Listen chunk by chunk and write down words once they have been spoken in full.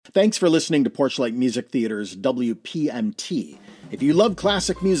Thanks for listening to Porchlight Music Theater's WPMT. If you love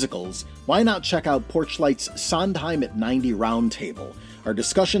classic musicals, why not check out Porchlight's Sondheim at 90 Roundtable, our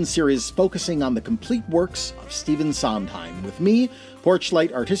discussion series focusing on the complete works of Stephen Sondheim, with me,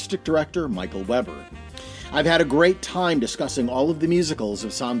 Porchlight Artistic Director Michael Weber. I've had a great time discussing all of the musicals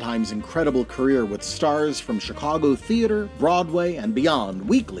of Sondheim's incredible career with stars from Chicago theater, Broadway, and beyond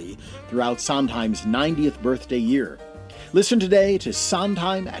weekly throughout Sondheim's 90th birthday year. Listen today to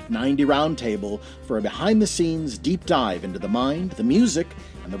Sondheim at 90 Roundtable for a behind-the-scenes deep dive into the mind, the music,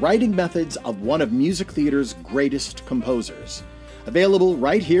 and the writing methods of one of music theater's greatest composers. Available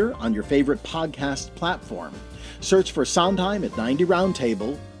right here on your favorite podcast platform. Search for Sondheim at 90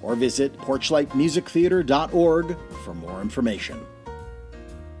 Roundtable or visit porchlightmusictheater.org for more information.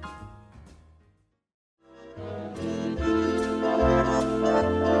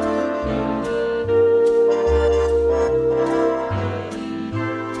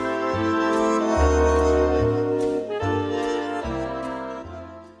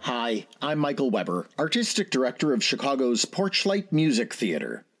 Hi, I'm Michael Weber, Artistic Director of Chicago's Porchlight Music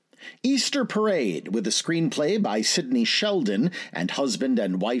Theater. Easter Parade, with a screenplay by Sidney Sheldon and husband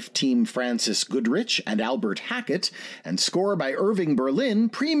and wife team Francis Goodrich and Albert Hackett, and score by Irving Berlin,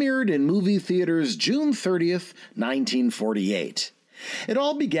 premiered in movie theaters June 30th, 1948. It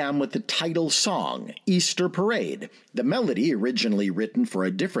all began with the title song, Easter Parade, the melody originally written for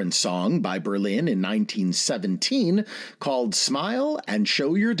a different song by Berlin in 1917 called Smile and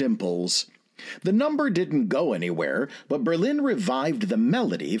Show Your Dimples. The number didn't go anywhere, but Berlin revived the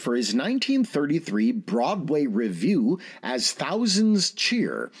melody for his 1933 Broadway review as Thousands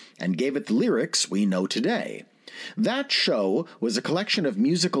Cheer and gave it the lyrics we know today. That show was a collection of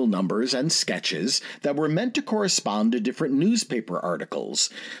musical numbers and sketches that were meant to correspond to different newspaper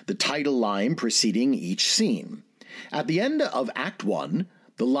articles, the title line preceding each scene. At the end of Act 1,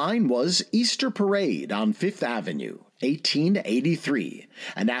 the line was Easter Parade on Fifth Avenue, 1883,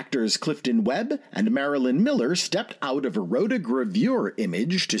 and actors Clifton Webb and Marilyn Miller stepped out of a rotogravure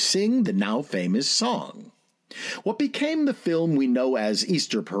image to sing the now famous song. What became the film we know as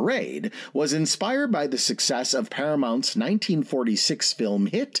Easter Parade was inspired by the success of Paramount's 1946 film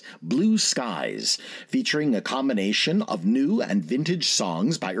hit Blue Skies, featuring a combination of new and vintage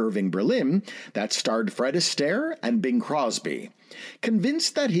songs by Irving Berlin that starred Fred Astaire and Bing Crosby.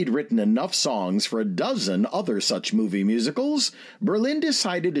 Convinced that he'd written enough songs for a dozen other such movie musicals, Berlin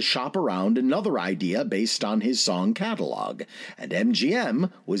decided to shop around another idea based on his song catalog, and MGM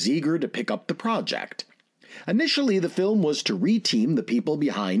was eager to pick up the project. Initially, the film was to reteam the people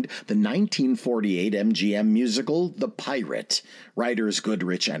behind the 1948 MGM musical The Pirate, writers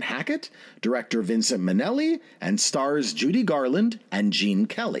Goodrich and Hackett, director Vincent Minnelli, and stars Judy Garland and Gene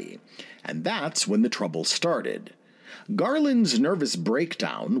Kelly. And that's when the trouble started. Garland's nervous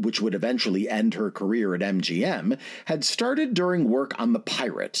breakdown, which would eventually end her career at MGM, had started during work on The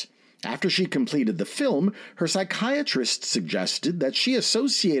Pirate. After she completed the film, her psychiatrist suggested that she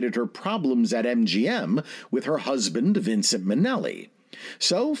associated her problems at MGM with her husband, Vincent Minnelli.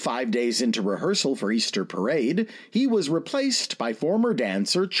 So, 5 days into rehearsal for Easter Parade, he was replaced by former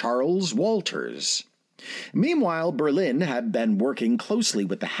dancer Charles Walters. Meanwhile, Berlin had been working closely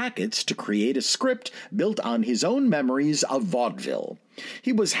with the Hacketts to create a script built on his own memories of vaudeville.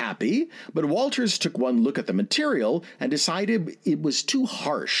 He was happy, but Walters took one look at the material and decided it was too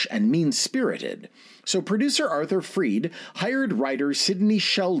harsh and mean-spirited. So producer Arthur Freed hired writer Sidney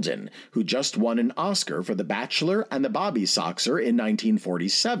Sheldon, who just won an Oscar for The Bachelor and The Bobby Soxer in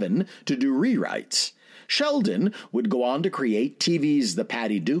 1947, to do rewrites. Sheldon would go on to create TV's The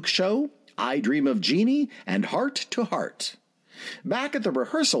Patty Duke Show, I Dream of Jeannie, and Heart to Heart. Back at the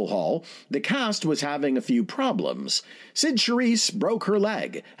rehearsal hall, the cast was having a few problems. Sid Charisse broke her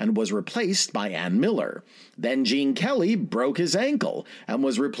leg and was replaced by Ann Miller. Then Gene Kelly broke his ankle and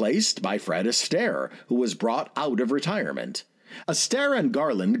was replaced by Fred Astaire, who was brought out of retirement. Astaire and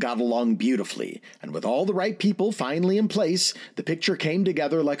Garland got along beautifully, and with all the right people finally in place, the picture came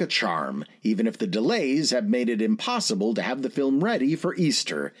together like a charm, even if the delays have made it impossible to have the film ready for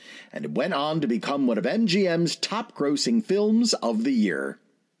Easter, and it went on to become one of MGM's top-grossing films of the year.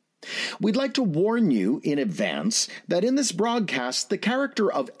 We'd like to warn you in advance that in this broadcast, the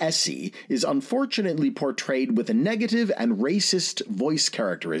character of Essie is unfortunately portrayed with a negative and racist voice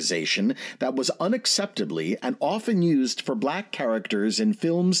characterization that was unacceptably and often used for black characters in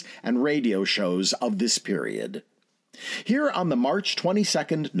films and radio shows of this period. Here on the March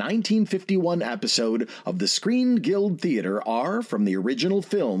 22nd, 1951 episode of the Screen Guild Theater are, from the original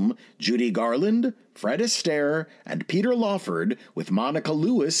film, Judy Garland, Fred Astaire, and Peter Lawford with Monica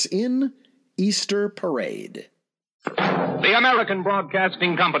Lewis in Easter Parade. The American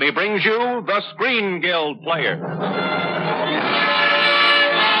Broadcasting Company brings you the Screen Guild Players.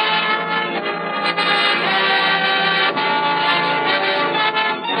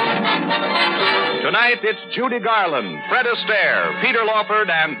 Tonight, it's Judy Garland, Fred Astaire, Peter Lawford,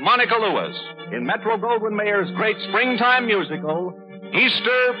 and Monica Lewis in Metro-Goldwyn-Mayer's great springtime musical,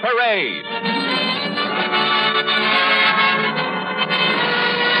 Easter Parade.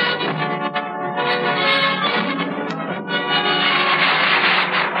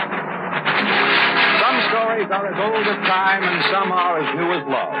 Some stories are as old as time, and some are as new as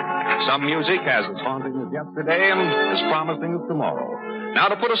love. Some music has as haunting as yesterday and as promising as tomorrow. Now,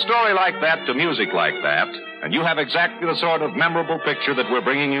 to put a story like that to music like that, and you have exactly the sort of memorable picture that we're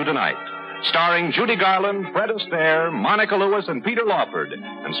bringing you tonight. Starring Judy Garland, Fred Astaire, Monica Lewis, and Peter Lawford,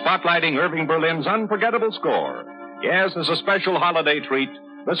 and spotlighting Irving Berlin's unforgettable score. Yes, as a special holiday treat,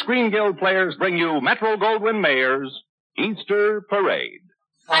 the Screen Guild Players bring you Metro-Goldwyn-Mayer's Easter Parade.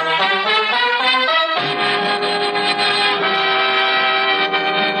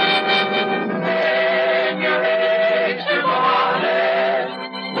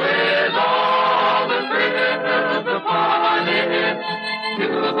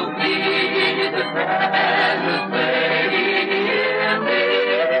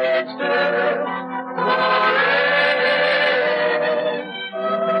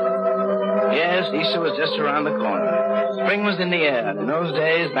 Yes, Easter was just around the corner. Spring was in the air. In those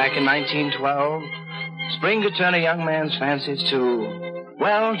days, back in 1912, spring could turn a young man's fancies to,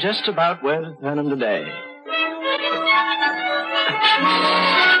 well, just about where to turn them today.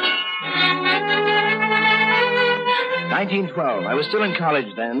 $1912. I was still in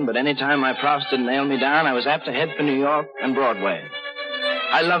college then, but any time my profs didn't nail me down, I was apt to head for New York and Broadway.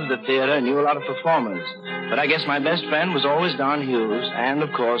 I loved the theater and knew a lot of performers, but I guess my best friend was always Don Hughes and,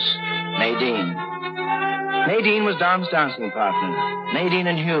 of course, Nadine. Nadine was Don's dancing partner. Nadine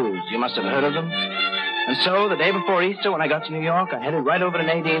and Hughes, you must have heard of them. And so, the day before Easter, when I got to New York, I headed right over to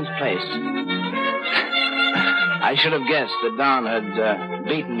Nadine's place. I should have guessed that Don had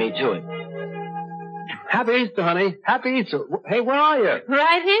beaten me to it. Happy Easter, honey. Happy Easter. Hey, where are you?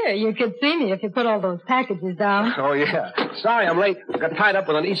 Right here. You could see me if you put all those packages down. Oh, yeah. Sorry, I'm late. I got tied up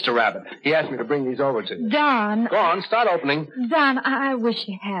with an Easter rabbit. He asked me to bring these over to you. Don. Go on, start opening. Don, I wish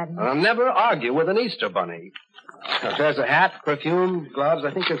you hadn't. I'll never argue with an Easter bunny. There's a hat, perfume, gloves.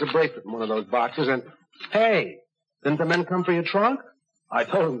 I think there's a bracelet in one of those boxes. And, hey, didn't the men come for your trunk? I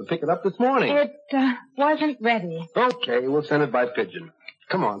told them to pick it up this morning. It wasn't ready. Okay, we'll send it by pigeon.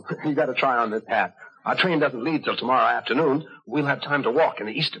 Come on, you got to try on this hat. Our train doesn't leave till tomorrow afternoon. We'll have time to walk in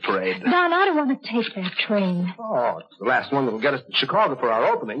the Easter parade. Don, I don't want to take that train. Oh, it's the last one that'll get us to Chicago for our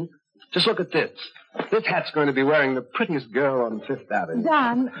opening. Just look at this. This hat's going to be wearing the prettiest girl on Fifth Avenue.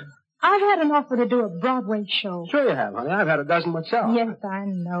 Don, I've had an offer to do a Broadway show. Sure you have, honey. I've had a dozen myself. Yes, I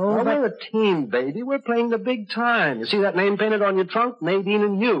know. Well, we're a team, baby. We're playing the big time. You see that name painted on your trunk? Nadine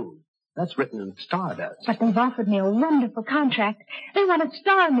and Hughes. That's written in stardust. But they've offered me a wonderful contract. They want to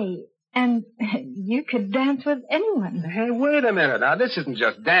star me. And you could dance with anyone. Hey, wait a minute. Now, this isn't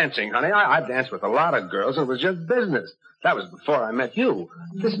just dancing, honey. I've danced with a lot of girls, and it was just business. That was before I met you.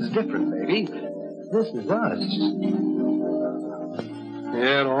 This is different, baby. This is us.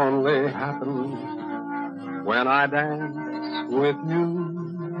 It only happened when I danced with you.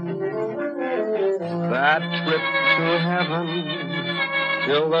 That trip to heaven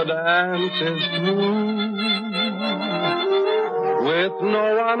till the dance is through. With no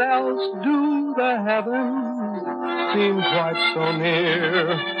one else do the heavens seem quite so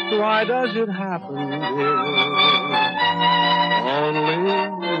near. Why does it happen, dear? Only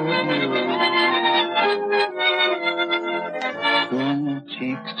with you. Two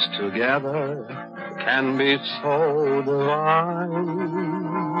cheeks together can be so divine,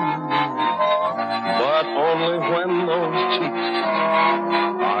 but only when those cheeks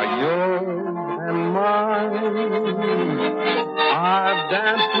are yours and mine. I've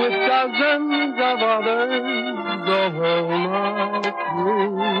danced with dozens of others the whole night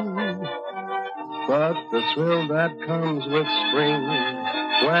through. But the thrill that comes with spring,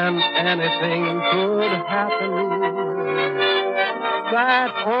 when anything could happen,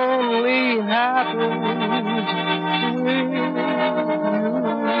 that only happens with you.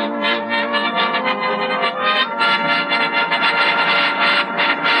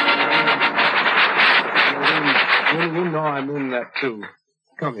 You know I mean that, too.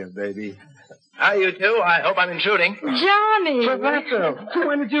 Come here, baby. Hi, you two. I hope I'm intruding. Johnny! Professor,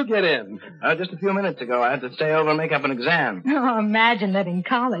 when did you get in? Just a few minutes ago. I had to stay over and make up an exam. Oh, imagine letting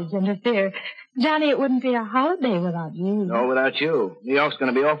college interfere. Johnny, it wouldn't be a holiday without you. No, without you. New York's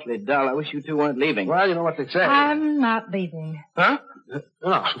going to be awfully dull. I wish you two weren't leaving. Well, you know what they say. I'm not leaving. Huh?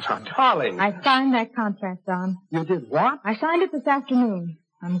 No, darling. I signed that contract, Don. You did what? I signed it this afternoon.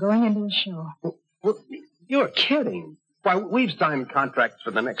 I'm going into a show. Well, you're kidding. Why, we've signed contracts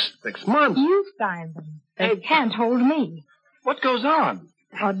for the next 6 months. You signed them. They Hey. can't hold me. What goes on?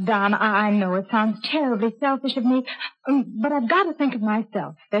 Oh, Don, I know it sounds terribly selfish of me, but I've got to think of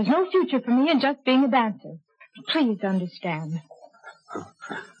myself. There's no future for me in just being a dancer. Please understand.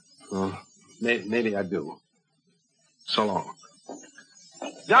 Well, maybe I do. So long.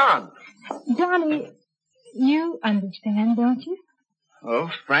 Don. Johnny, you understand, don't you? Oh,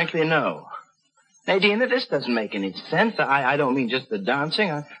 frankly, no. Nadine, this doesn't make any sense. I don't mean just the dancing.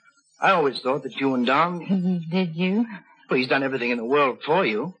 I always thought that you and Don... Did you? Well, he's done everything in the world for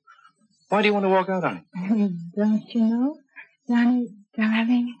you. Why do you want to walk out on him? Don't you know? Johnny,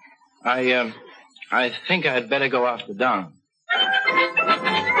 darling. I think I'd better go after Don.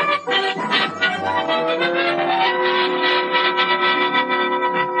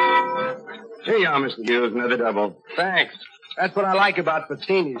 Here you are, Mr. Hughes, another double. Thanks. That's what I like about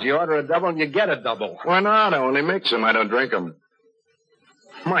Fattinis. You order a double and you get a double. Why not? I only mix them. I don't drink them.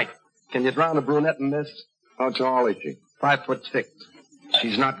 Mike, can you drown a brunette in this? How tall is she? 5'6".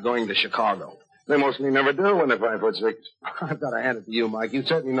 She's not going to Chicago. They mostly never do when they're 5'6". I've got to hand it to you, Mike. You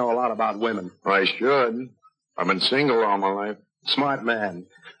certainly know a lot about women. I should. I've been single all my life. Smart man.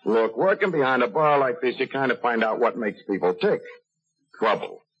 Look, working behind a bar like this, you kind of find out what makes people tick.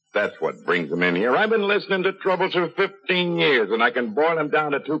 Trouble. That's what brings them in here. I've been listening to troubles for 15 years, and I can boil them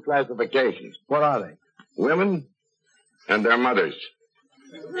down to 2 classifications. What are they? Women and their mothers.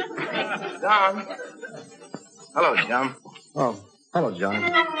 Don. Hello, John. Oh, hello, John.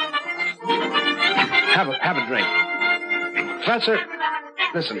 Have a drink. Professor,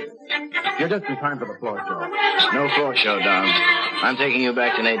 listen. You're just in time for the floor show. No floor show, Don. I'm taking you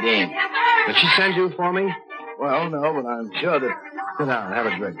back to Nadine. Did she send you for me? Well, no, but I'm sure that... Sit down, have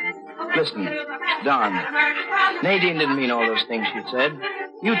a drink. Listen, Don. Nadine didn't mean all those things she said.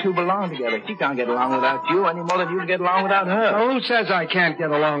 You two belong together. She can't get along without you any more than you can get along without her. Now, who says I can't get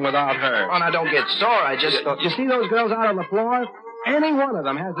along without her? Oh, now, don't get sore. I just thought... You see those girls out on the floor? Any one of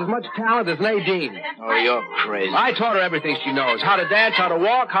them has as much talent as Nadine. Oh, you're crazy. I taught her everything she knows. How to dance, how to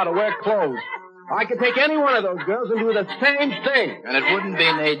walk, how to wear clothes. I could take any one of those girls and do the same thing. And it wouldn't be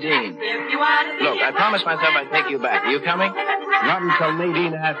Nadine. Look, I promised myself I'd take you back. Are you coming? Not until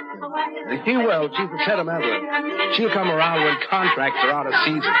Nadine asks me. And she will. She's the sentimentalist. She'll come around when contracts are out of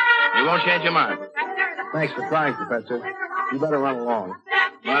season. You won't change your mind. Thanks for trying, Professor. You better run along.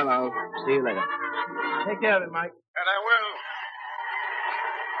 Well, I'll see you later. Take care of it, Mike. And I will.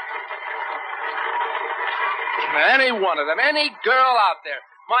 Any one of them, any girl out there.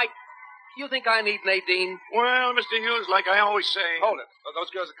 Mike, you think I need Nadine? Well, Mr. Hughes, like I always say... Hold it. Those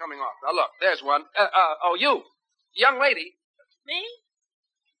girls are coming off. Now, look, there's one. You. Young lady. Me?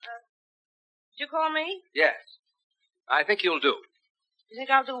 Did you call me? Yes. I think you'll do. You think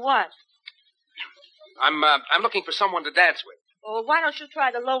I'll do what? I'm looking for someone to dance with. Well, why don't you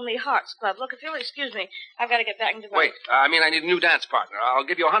try the Lonely Hearts Club? Look, if you'll excuse me, I've got to get back into my... Wait, I need a new dance partner. I'll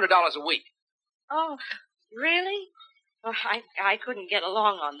give you $100 a week. Oh, really? Oh, I couldn't get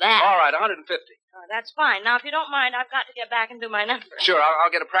along on that. All right, $150. Oh, that's fine. Now, if you don't mind, I've got to get back into my number. Sure, I'll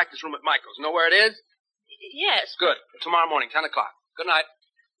get a practice room at Michael's. Know where it is? Yes. Good. Tomorrow morning, 10 o'clock. Good night.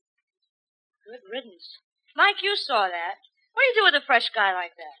 Good riddance. Mike, you saw that. What do you do with a fresh guy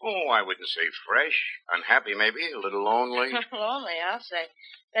like that? Oh, I wouldn't say fresh. Unhappy, maybe. A little lonely. Lonely, I'll say.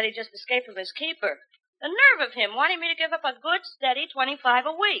 Bet he just escaped from his keeper. The nerve of him wanting me to give up a good, steady $25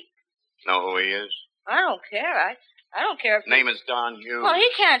 a week. Know who he is? I don't care. I don't care if... Name is Don Hughes. Well, he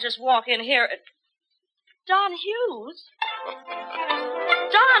can't just walk in here and... Don Hughes?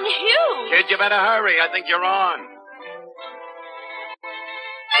 Don Hughes? Kid, you better hurry. I think you're on.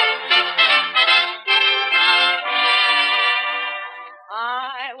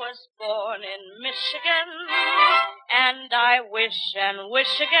 I was born in Michigan, and I wish and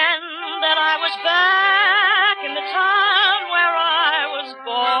wish again that I was back in the town where I was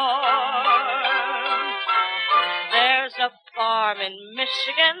born. There's a farm in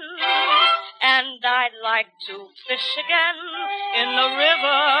Michigan, and I'd like to fish again in the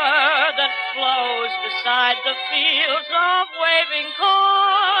river that flows beside the fields of waving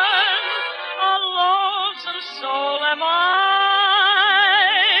corn. A lonesome soul am I.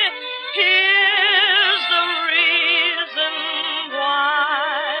 Here's the reason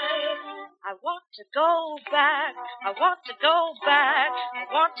why. I want go back. I want to go back. I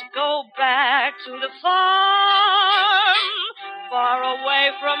want to go back to the farm, far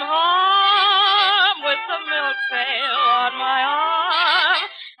away from home, with the milk pail on my arm.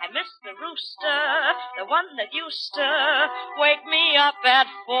 I miss the rooster, the one that used to wake me up at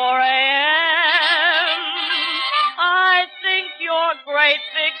 4 a.m. I think your great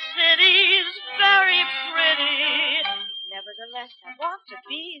big city's very pretty. Nevertheless, I want to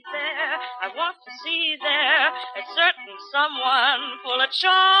be there. I want to see there a certain someone full of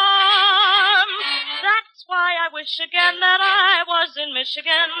charm. That's why I wish again that I was in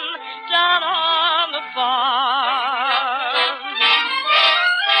Michigan, down on the farm.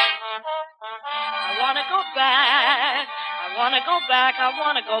 I want to go back. I want to go back. I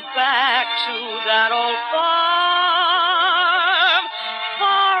want to go back to that old farm,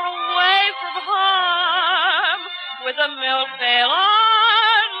 far away from home, with a milk pail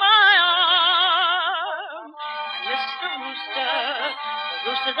on my arm. I miss the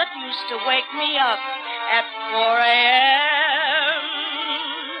rooster that used to wake me up at 4 a.m.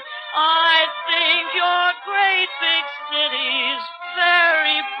 I think your great big city's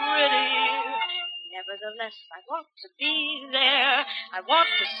very pretty. Nevertheless, I want to be there. I want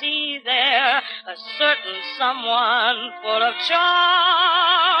to see there a certain someone full of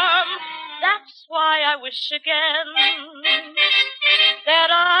charm. That's why I wish again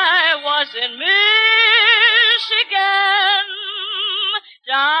that I was in Michigan,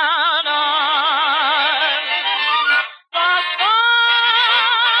 down on the farm.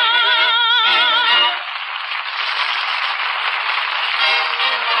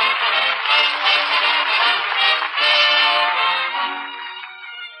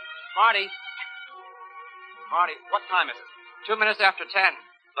 Marty, what time is it? 2 minutes after 10.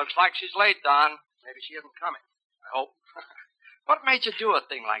 Looks like she's late, Don. Maybe she isn't coming. I hope. What made you do a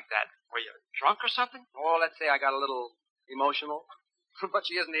thing like that? Were you drunk or something? Oh, let's say I got a little emotional. But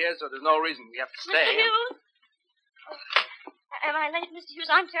she isn't here, so there's no reason we have to stay. Mr. Hughes? Am I late, Mr. Hughes?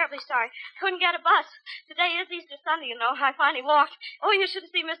 I'm terribly sorry. Couldn't get a bus. Today is Easter Sunday, you know. I finally walked. Oh, you should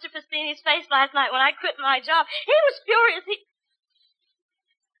have seen Mr. Festini's face last night when I quit my job. He was furious.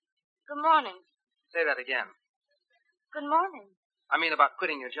 Good morning. Say that again. Good morning. I mean about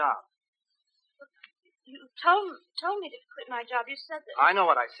quitting your job. You told me to quit my job. You said that... I know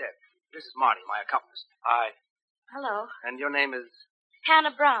what I said. This is Marty, my accomplice. Hi. Hello. And your name is?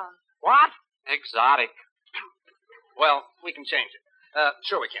 Hannah Brown. What? Exotic. Well, we can change it.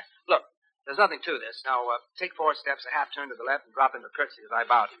 Sure we can. Look, there's nothing to this. Now, take 4 steps, a half turn to the left, and drop into curtsy as I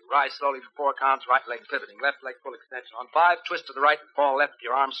bow to you. Rise slowly for 4 counts, right leg pivoting, left leg full extension. On 5, twist to the right and fall left with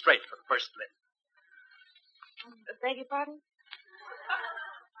your arm straight for the first split. Beg your pardon?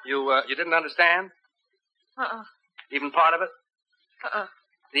 You didn't understand? Uh-uh. Even part of it? Uh-uh.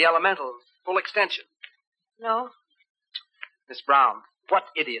 The elementals, full extension. No. Miss Brown, what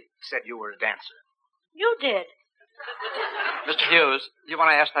idiot said you were a dancer? You did. Mr. Hughes, do you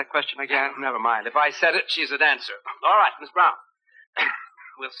want to ask that question again? Never mind. If I said it, she's a dancer. All right, Miss Brown.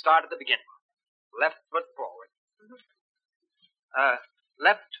 We'll start at the beginning. Left foot forward.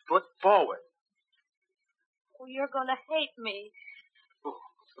 Left foot forward. Oh, you're going to hate me. Ooh,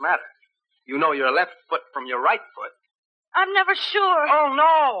 what's the matter? You know your left foot from your right foot. I'm never sure. Oh,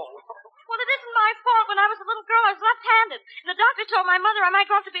 no. Well, it isn't my fault. When I was a little girl, I was left-handed. And the doctor told my mother I might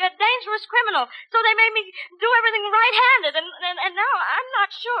grow up to be a dangerous criminal. So they made me do everything right-handed. And now I'm not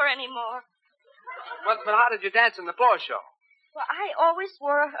sure anymore. But how did you dance in the floor show? Well, I always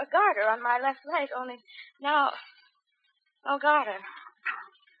wore a garter on my left leg, only now, no garter.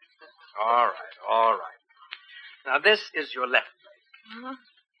 All right. Now, this is your left leg. Mm-hmm.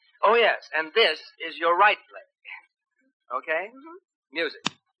 Oh, yes, and this is your right leg. Okay? Mm-hmm. Music.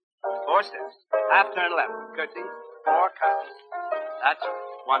 4 steps. Half turn left. Curtsy. 4 counts. That's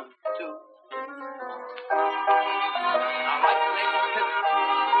 1, 2. Now, right leg pivot.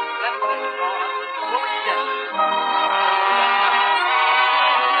 Left leg forward with the full extension.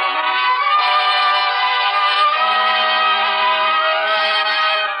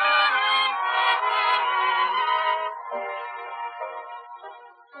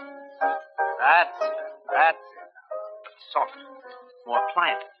 That's it. Soft. More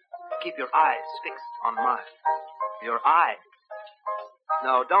pliant. Keep your eyes fixed on mine. Your eyes.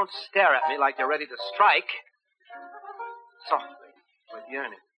 No, don't stare at me like you're ready to strike. Softly, with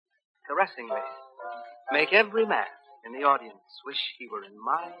yearning, caressingly. Make every man in the audience wish he were in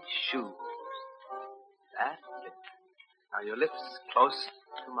my shoes. That's it. Now your lips close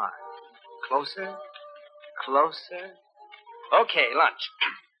to mine. Closer, closer. Okay, lunch.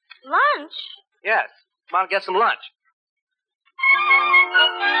 Lunch? Yes. Come on, get some lunch.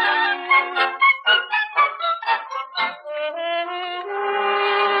 The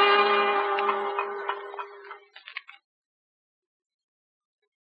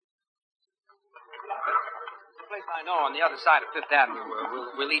place I know on the other side of Fifth Avenue.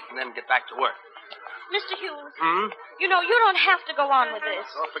 We'll eat and then get back to work. Mr. Hughes, Hmm? you know, you don't have to go on with this.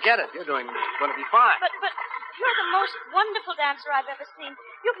 Oh, forget it. You're going to be fine. But you're the most wonderful dancer I've ever seen.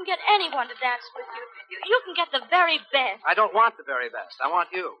 You can get anyone to dance with you. You can get the very best. I don't want the very best. I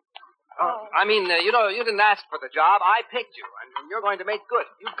want you. Oh. I mean, you didn't ask for the job. I picked you, and you're going to make good.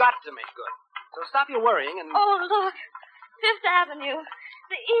 You've got to make good. So stop your worrying and... Oh, look. Fifth Avenue.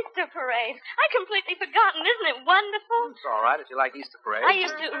 The Easter parade. I'd completely forgotten. Isn't it wonderful? It's all right if you like Easter parade. I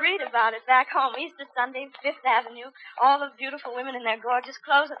used to read about it back home. Easter Sunday, Fifth Avenue. All the beautiful women in their gorgeous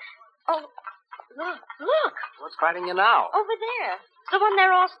clothes. Oh, look. What's fighting you now? Over there. The one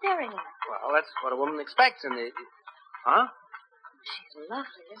they're all staring at. Well, that's what a woman expects in the... Huh? She's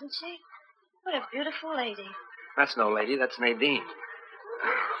lovely, isn't she? What a beautiful lady. That's no lady. That's Nadine.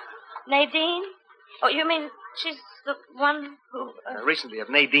 Nadine? Oh, you mean she's the one who... Recently of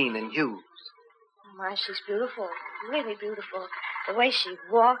Nadine and Hughes. Oh, my, she's beautiful. Really beautiful. The way she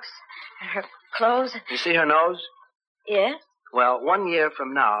walks and her clothes. You see her nose? Yes? Well, 1 year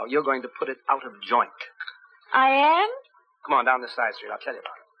from now, you're going to put it out of joint. I am? Come on, down this side street. I'll tell you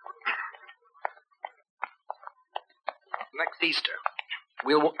about it. Next Easter,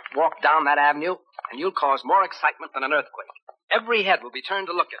 we'll walk down that avenue, and you'll cause more excitement than an earthquake. Every head will be turned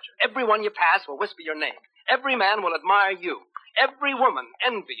to look at you. Everyone you pass will whisper your name. Every man will admire you. Every woman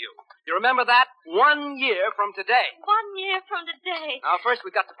envy you. You remember that? 1 year from today. 1 year from today. Now, first,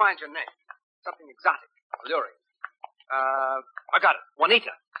 we've got to find your name. Something exotic, alluring. I got it.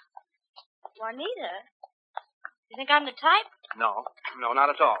 Juanita. Juanita? You think I'm the type? No, not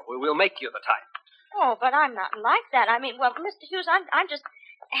at all. We'll make you the type. Oh, but I'm not like that. I mean, well, Mr. Hughes, I'm just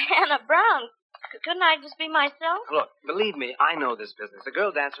Hannah Brown. Couldn't I just be myself? Look, believe me, I know this business. A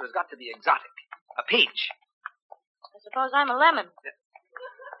girl dancer has got to be exotic. A peach. I suppose I'm a lemon.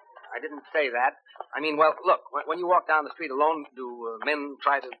 I didn't say that. I mean, well, look, when you walk down the street alone, do men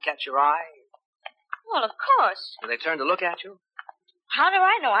try to catch your eye? Well, of course. Do they turn to look at you? How do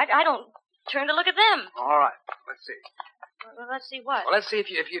I know? I don't turn to look at them. All right. Let's see. Well, let's see what? Well, let's see if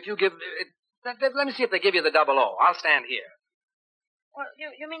you give... Let me see if they give you the 00. I'll stand here. Well,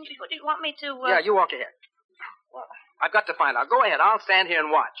 you mean you want me to... Yeah, you walk ahead. Well, I've got to find out. Go ahead. I'll stand here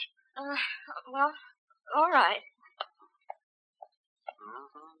and watch. Well, all right.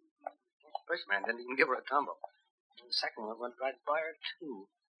 Mm-hmm. The first man didn't even give her a tumble. And the second one went right by her, too.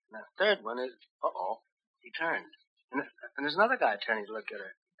 And the third one is... Uh-oh. He turned. And there's another guy turning to look at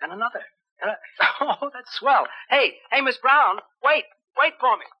her. And another. Oh, that's swell. Hey, Miss Brown, wait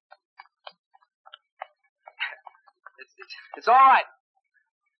for me. It's all right.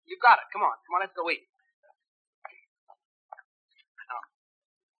 You've got it. Come on, let's go eat. Now,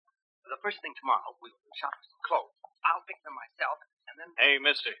 the first thing tomorrow, we'll shop for some clothes. I'll pick them myself, and then... Hey,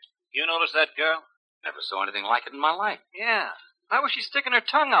 mister, you notice that girl? Never saw anything like it in my life. Yeah. Why was she sticking her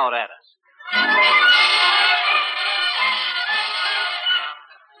tongue out at us?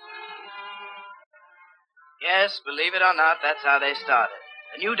 Yes, believe it or not, that's how they started.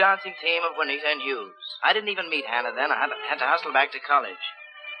 A new dancing team of Juanita and Hughes. I didn't even meet Hannah then. I had to hustle back to college.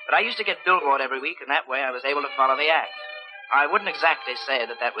 But I used to get billboard every week, and that way I was able to follow the act. I wouldn't exactly say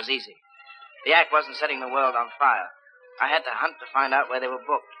that was easy. The act wasn't setting the world on fire. I had to hunt to find out where they were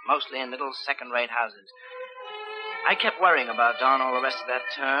booked, mostly in little second-rate houses. I kept worrying about Dawn all the rest of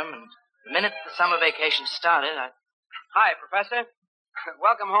that term, and the minute the summer vacation started, Hi, Professor.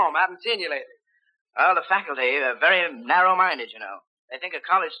 Welcome home. I haven't seen you lately. Well, the faculty are very narrow-minded, you know. They think a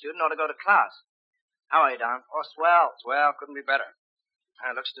college student ought to go to class. How are you, Don? Oh, swell. Couldn't be better.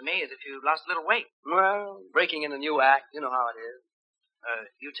 It looks to me as if you've lost a little weight. Well, breaking in a new act, you know how it is.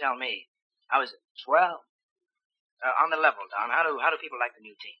 You tell me. How is it? Swell. On the level, Don, how do people like the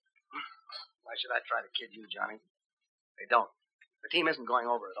new team? Why should I try to kid you, Johnny? They don't. The team isn't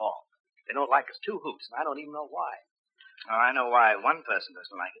going over at all. They don't like us 2 hoots, and I don't even know why. Oh, I know why one person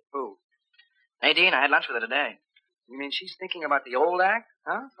doesn't like it. Who? Nadine, I had lunch with her today. You mean she's thinking about the old act?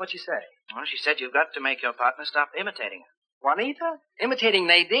 Huh? What'd she say? Well, she said you've got to make your partner stop imitating her. Juanita? Imitating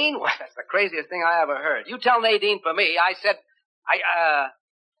Nadine? Well, that's the craziest thing I ever heard. You tell Nadine for me. I said,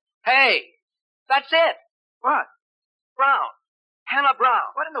 hey, that's it. What? Brown. Hannah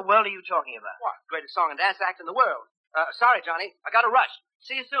Brown. What in the world are you talking about? What? Greatest song and dance act in the world. Sorry, Johnny. I got to rush.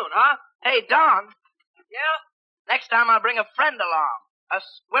 See you soon, huh? Hey, Don. Yeah? Next time I'll bring a friend along. A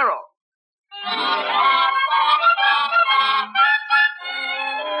squirrel.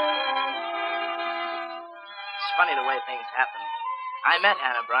 It's funny the way things happen. I met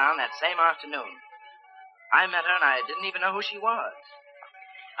Hannah Brown that same afternoon. I met her, and I didn't even know who she was.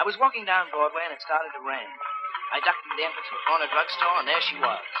 I was walking down Broadway, and it started to rain. I ducked into the entrance of a corner drugstore, and there she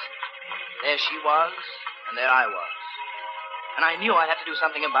was. There she was, and there I was. And I knew I'd have to do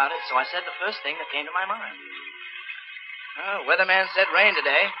something about it, so I said the first thing that came to my mind. Oh, weatherman said rain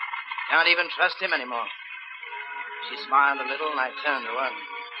today. Can't even trust him anymore. She smiled a little, and I turned to her.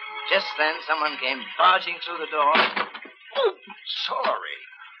 Just then, someone came barging through the door. Oh, sorry.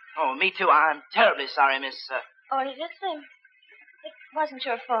 Oh, me too. I'm terribly sorry, Miss... Oh, listen. It wasn't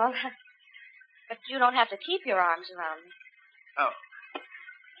your fault. But you don't have to keep your arms around me. Oh.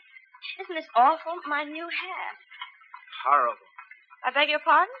 Isn't this awful? My new hat. Horrible. I beg your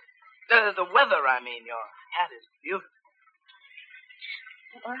pardon? The weather, I mean. Your hat is beautiful.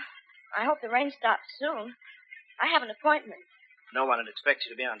 Well, I hope the rain stops soon. I have an appointment. No one would expect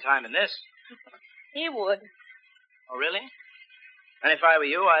you to be on time in this. He would. Oh, really? And if I were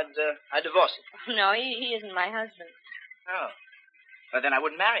you, I'd divorce him. No, he isn't my husband. Oh. Well, then I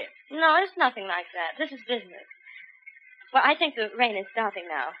wouldn't marry him. No, it's nothing like that. This is business. Well, I think the rain is stopping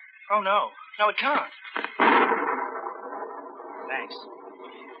now. Oh, no. No, it can't. Thanks.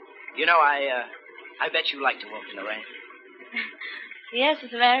 You know, I bet you like to walk in the rain. Yes,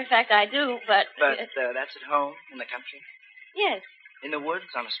 as a matter of fact, I do, but... But that's at home, in the country? Yes. In the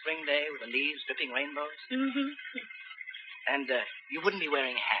woods on a spring day with the leaves dripping rainbows? Mm-hmm. And you wouldn't be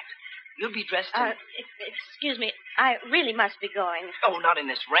wearing a hat. You'd be dressed in... Excuse me. I really must be going. Oh, not in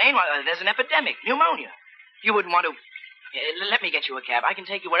this rain. Why, there's an epidemic. Pneumonia. You wouldn't want to... let me get you a cab. I can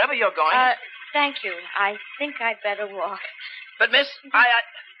take you wherever you're going. Thank you. I think I'd better walk. But, miss,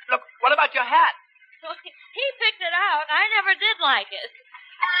 Look, what about your hat? He picked it out. I never did like it.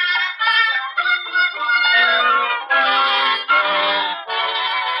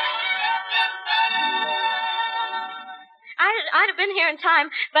 I'd have been here in time,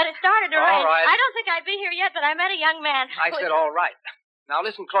 but it started to rain. All right. I don't think I'd be here yet, but I met a young man. I said all right. Now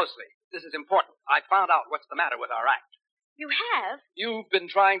listen closely. This is important. I found out what's the matter with our act. You have? You've been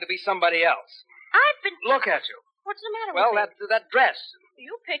trying to be somebody else. I've been... Look at you. What's the matter Well, with me? that dress.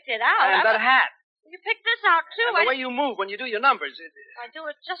 You picked it out. And that hat. You picked this out, too. And the way you move when you do your numbers. I do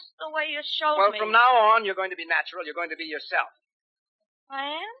it just the way you showed Well, me. from now on, you're going to be natural. You're going to be yourself.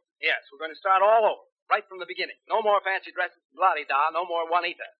 I am? Yes, we're going to start all over. Right from the beginning. No more fancy dresses, la-di-da. No more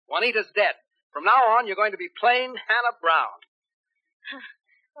Juanita. Juanita's dead. From now on, you're going to be plain Hannah Brown.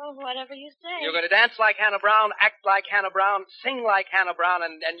 Oh, whatever you say. You're going to dance like Hannah Brown, act like Hannah Brown, sing like Hannah Brown,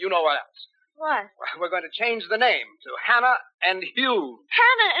 and you know what else. What? We're going to change the name to Hannah and Hughes.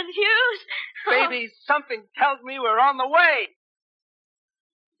 Hannah and Hughes? Baby, something tells me we're on the way.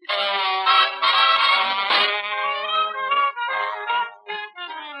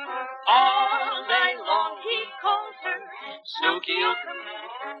 All day long he calls her Snooky-ookum,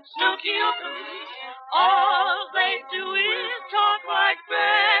 Snooky-ookum. All they do is talk like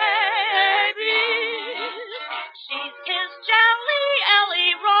babies. She's his Jelly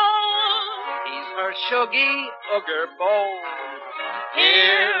Ellie Roll. He's her Shuggy Ooger Bowl.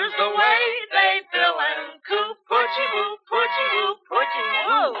 Here's the way they bill and coop. Pudgy-woo, pudgy-woo,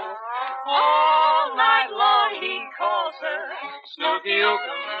 pudgy-woo. All night long he calls her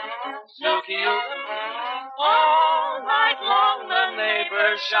Snooky-ookum, Snooky-ookum. All night long the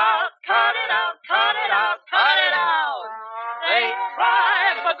neighbors shout, cut it out, cut it out, cut it out. They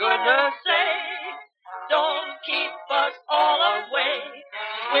cry, for goodness sake, don't keep us all awake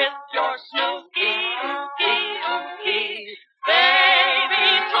with your Snooky, Ookie, Ookie,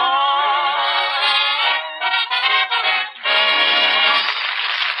 baby talk.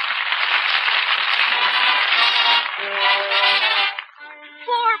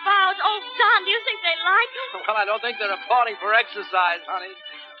 Four bows. Oh, Don, do you think they like them? Well, I don't think they're applauding for exercise, honey.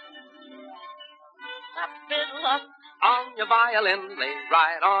 A fiddle up. On your violin, lay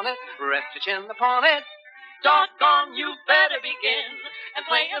right on it, rest your chin upon it. Doggone, you better begin and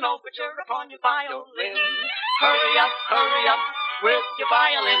play an overture upon your violin. Hurry up with your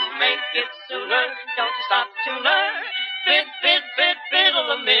violin. Make it sooner. Don't you stop sooner. Bid, bid, bid, fiddle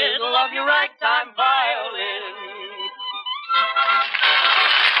the middle of your ragtime violin.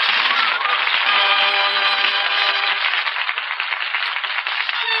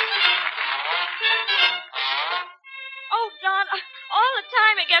 Oh, Don, all the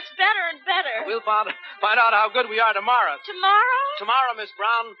time it gets better and better. We'll find out how good we are tomorrow. Tomorrow? Tomorrow, Miss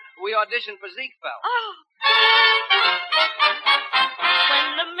Brown, we audition for Ziegfeld. Oh. When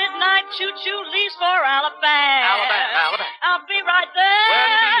the midnight choo-choo leaves for Alabama. Alabama. I'll be right there. Where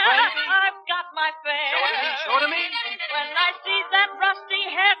will you be? I've got my fare. Show it to me. When I see that rusty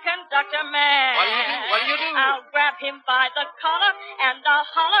hair conductor man. What do you do? I'll grab him by the collar and I'll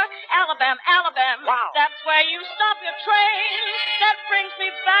holler, Alabama, Alabama. Wow. That's where you stop your train. That brings me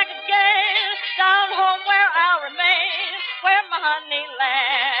back again, down home where I'll remain, where my honey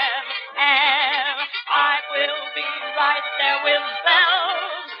lands. And I will be right there with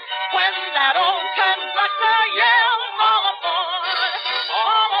bells when that old conductor yells, all aboard,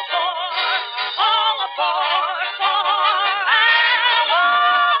 all aboard, all aboard for Alabama.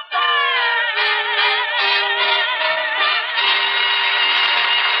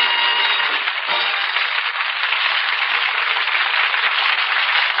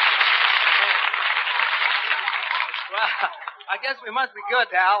 Well, I guess we must be good,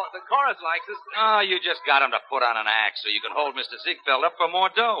 Hal. The chorus likes us. Oh, you just got him to put on an act so you can hold Mr. Ziegfeld up for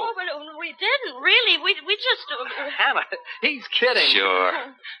more dough. Oh, but we didn't, really. We just... Hannah, he's kidding.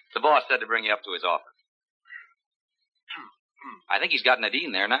 Sure. The boss said to bring you up to his office. I think he's got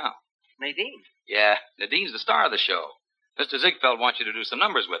Nadine there now. Nadine? Yeah, Nadine's the star of the show. Mr. Ziegfeld wants you to do some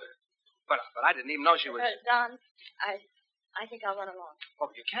numbers with her. But I didn't even know she was... Don, I think I'll run along.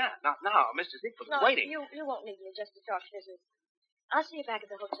 Oh, you can't. Not now. Mr. Ziegfeld is No, waiting. you won't need me just to talk business. I'll see you back at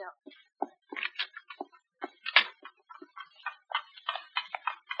the hotel.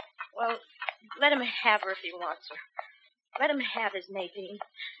 Well, let him have her if he wants her. Let him have his Nadine.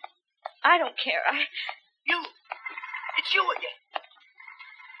 I don't care. It's you again.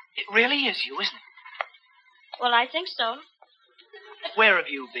 It really is you, isn't it? Well, I think so. Where have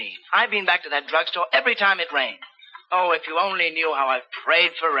you been? I've been back to that drugstore every time it rained. Oh, if you only knew how I've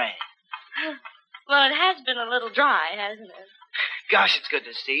prayed for rain. Well, it has been a little dry, hasn't it? Gosh, it's good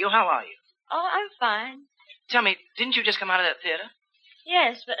to see you. How are you? Oh, I'm fine. Tell me, didn't you just come out of that theater?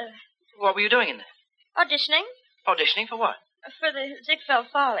 Yes, but What were you doing in there? auditioning Auditioning for what? for the Ziegfeld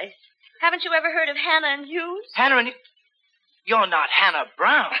Follies. Haven't you ever heard of Hannah and Hughes? Hannah and... You're not Hannah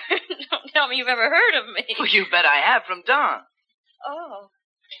Brown. Don't tell me you've ever heard of me. Well, you bet I have from Don. Oh.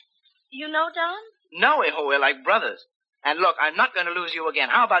 You know Don? No, we're like brothers. And look, I'm not going to lose you again.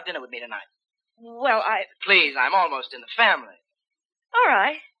 How about dinner with me tonight? Well, Please, I'm almost in the family. all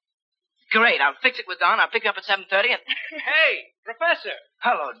right. Great, I'll fix it with Don. I'll pick you up at 7:30 and... Hey, Professor.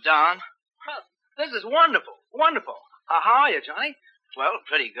 Hello, Don. Well, this is wonderful. Wonderful. How are you, Johnny? Well,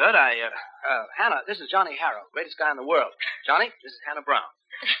 pretty good. Hannah, this is Johnny Harrow, greatest guy in the world. Johnny, this is Hannah Brown.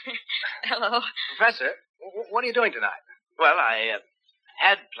 Hello. Professor, what are you doing tonight? Well, I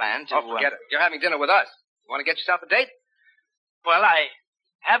had planned to... Oh, forget it. You're having dinner with us. You want to get yourself a date? Well, I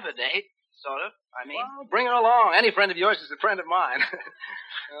have a date, sort of. I mean... Well, bring her along. Any friend of yours is a friend of mine.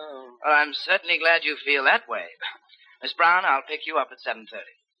 Well, I'm certainly glad you feel that way. Miss Brown, I'll pick you up at 7:30.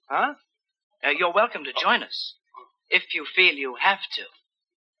 Huh? You're welcome to join us, if you feel you have to.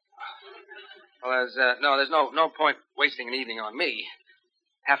 Well, there's no point wasting an evening on me.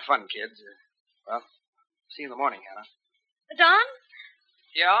 Have fun, kids. Well, see you in the morning, Hannah. Don?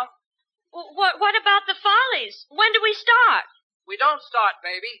 Yeah? What about the Follies? When do we start? We don't start,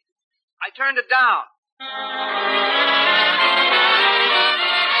 baby. I turned it down.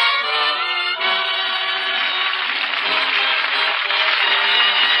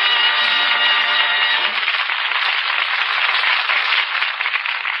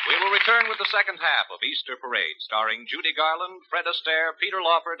 We will return with the second half of Easter Parade, starring Judy Garland, Fred Astaire, Peter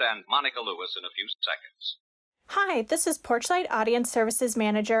Lawford, and Monica Lewis in a few seconds. Hi, this is Porchlight Audience Services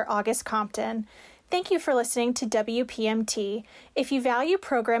Manager August Compton. Thank you for listening to WPMT. If you value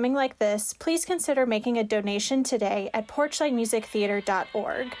programming like this, please consider making a donation today at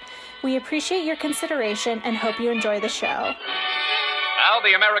porchlightmusictheater.org. We appreciate your consideration and hope you enjoy the show. Now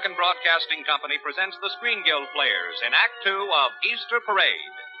the American Broadcasting Company presents the Screen Guild Players in Act Two of Easter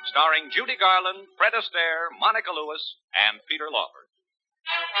Parade, starring Judy Garland, Fred Astaire, Monica Lewis, and Peter Lawford.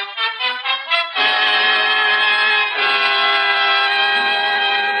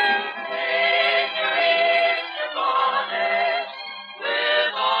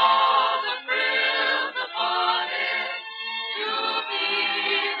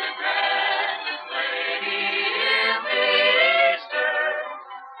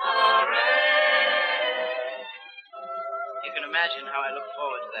 Imagine how I look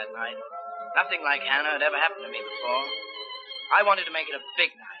forward to that night. Nothing like Hannah had ever happened to me before. I wanted to make it a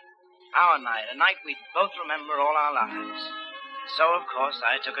big night. Our night, a night we'd both remember all our lives. So, of course,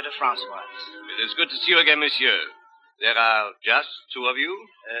 I took her to Francoise. It is good to see you again, monsieur. There are just two of you?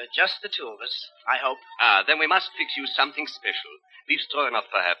 Just the two of us, I hope. Then we must fix you something special. Beef stroganoff,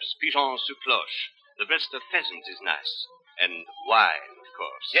 perhaps. Pigeon sous cloche. The breast of pheasant is nice. And wine, of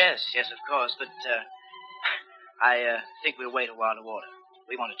course. Yes, of course. But, I think we'll wait a while to order.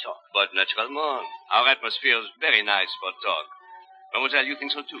 We want to talk. But naturellement, our atmosphere is very nice for talk. Mademoiselle, you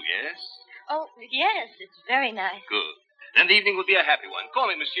think so too, yes? Oh, yes, it's very nice. Good. Then the evening will be a happy one. Call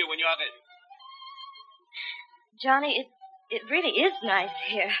me, monsieur, when you are ready. Johnny, it really is nice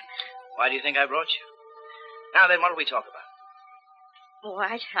here. Why do you think I brought you? Now then, what do we talk about? Oh,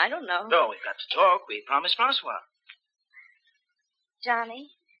 I don't know. No, we've got to talk. We promised Francois. Johnny,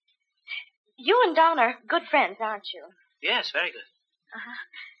 you and Don are good friends, aren't you? Yes, very good.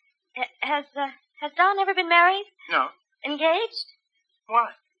 Uh-huh. Has Don ever been married? No. Engaged? Why?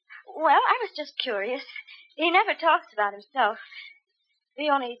 Well, I was just curious. He never talks about himself. We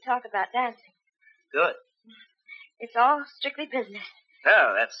only talk about dancing. Good. It's all strictly business.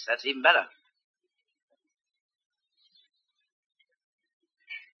 Oh, that's even better.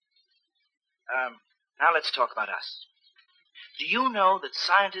 Now let's talk about us. Do you know that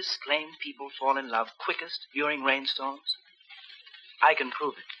scientists claim people fall in love quickest during rainstorms? I can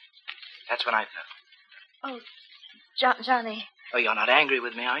prove it. That's when I fell. Oh, Johnny. Oh, you're not angry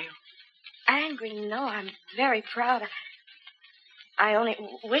with me, are you? Angry? No, I'm very proud. I only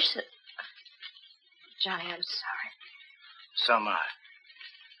wish that... Johnny, I'm sorry. So am I.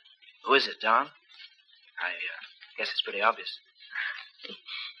 Who is it, Don? I guess it's pretty obvious.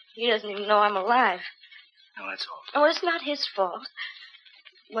 He doesn't even know I'm alive. No, that's all. Oh, it's not his fault.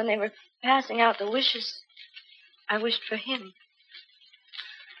 When they were passing out the wishes, I wished for him.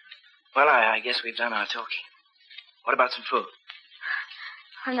 Well, I guess we've done our talking. What about some food?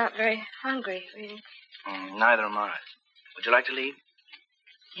 I'm not very hungry, really. Neither am I. Would you like to leave?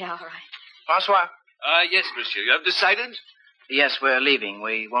 Yeah, all right. Francois? Yes, monsieur. You have decided? Yes, we're leaving.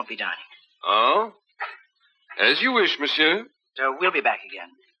 We won't be dining. Oh? As you wish, monsieur. So we'll be back again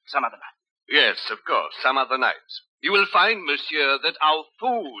some other night. Yes, of course, some other night. You will find, monsieur, that our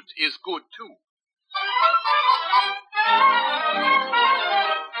food is good, too.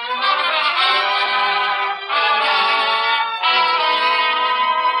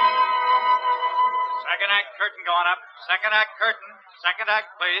 Second act curtain going up. Second act curtain. Second act,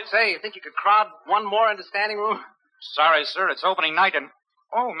 please. Say, you think you could crowd one more into standing room? Sorry, sir. It's opening night and...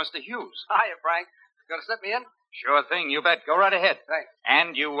 Oh, Mr. Hughes. Hiya, Frank. Gonna slip me in? Sure thing. You bet. Go right ahead. Thanks.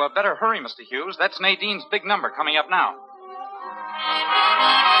 And you better hurry, Mr. Hughes. That's Nadine's big number coming up now.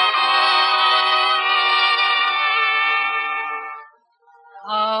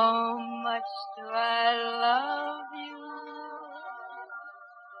 How much do I love you?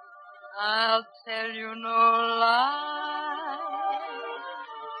 I'll tell you no lie.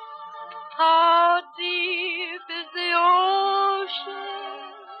 How deep is the ocean?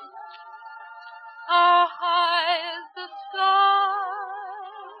 How high is the sky?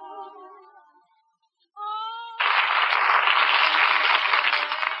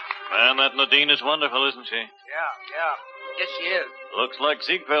 Man, that Nadine is wonderful, isn't she? Yeah. Yes, she is. Looks like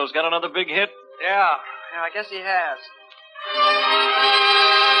Ziegfeld's got another big hit. Yeah, I guess he has.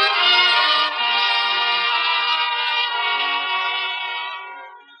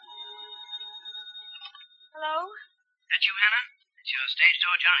 Hello? That you, Hannah? It's your stage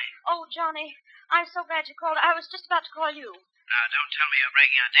door, Johnny. Oh, Johnny, I'm so glad you called. I was just about to call you. Now, don't tell me you're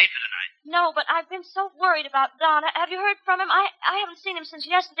breaking our date for tonight. No, but I've been so worried about Don. Have you heard from him? I haven't seen him since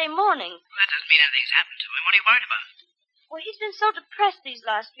yesterday morning. Well, that doesn't mean anything's happened to him. What are you worried about? Well, he's been so depressed these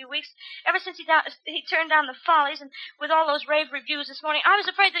last few weeks, ever since he turned down the Follies, and with all those rave reviews this morning, I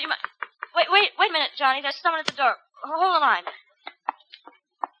was afraid that you might... Wait a minute, Johnny. There's someone at the door. Hold the line.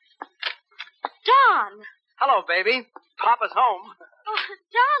 Don! Hello, baby. Papa's home. Oh,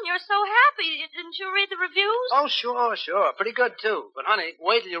 Don, you're so happy. Didn't you read the reviews? Oh, sure. Pretty good, too. But, honey,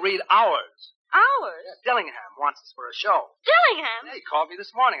 wait till you read ours. Ours? Yeah, Dillingham wants us for a show. Dillingham? Yeah, he called me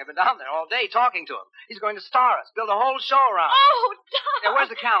this morning. I've been down there all day talking to him. He's going to star us, build a whole show around. Oh, Don! Yeah, where's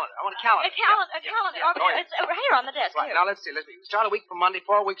the calendar? I want a calendar. A calendar. Yeah. Oh, yeah. It's right here on the desk. Right, here. now let's see. We start a week from Monday,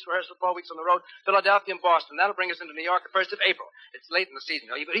 4 weeks rehearsal, 4 weeks on the road, Philadelphia and Boston. That'll bring us into New York the 1st of April. It's late in the season,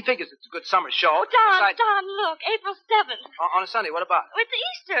 but he figures it's a good summer show. Oh, Don, Besides, Don, look, April 7th. on a Sunday, what about it? It's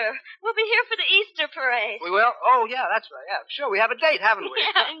Easter. We'll be here for the Easter parade. We will? Oh, yeah, that's right. Yeah, sure. We have a date, haven't we?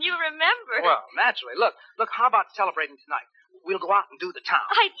 Yeah, and you remember. Well, naturally. Look, how about celebrating tonight? We'll go out and do the town.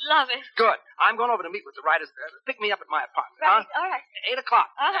 I'd love it. Good. I'm going over to meet with the writers. Pick me up at my apartment. Right, huh? all right. 8 o'clock.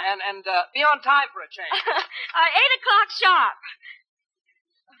 Uh-huh. And be on time for a change. 8 o'clock sharp.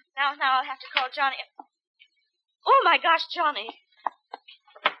 Now I'll have to call Johnny. Oh, my gosh, Johnny.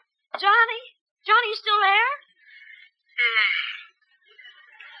 Johnny, you still there?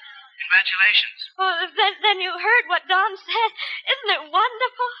 Congratulations. Well, then you heard what Don said. Isn't it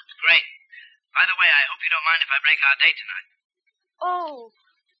wonderful? Great. By the way, I hope you don't mind if I break our date tonight. Oh,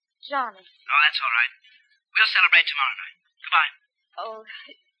 Johnny. No, that's all right. We'll celebrate tomorrow night. Goodbye. Oh,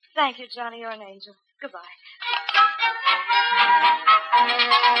 thank you, Johnny. You're an angel. Goodbye.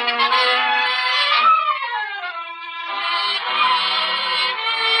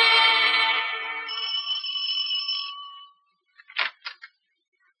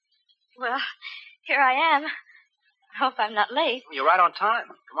 Well, here I am. I hope I'm not late. You're right on time.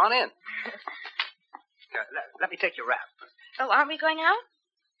 Come on in. Let me take your wrap. Oh, aren't we going out?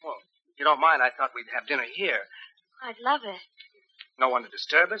 Well, if you don't mind, I thought we'd have dinner here. I'd love it. No one to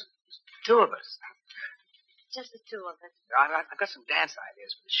disturb us. Just the two of us. Just the two of us. I've got some dance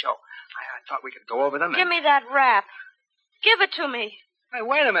ideas for the show. I thought we could go over them. Give me that wrap. Give it to me. Hey,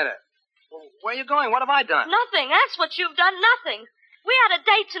 wait a minute. Well, where are you going? What have I done? Nothing. That's what you've done. Nothing. We had a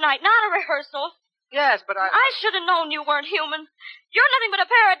date tonight, not a rehearsal. Yes, but I should have known you weren't human. You're nothing but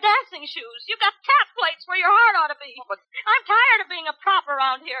a pair of dancing shoes. You've got tap plates where your heart ought to be. But I'm tired of being a prop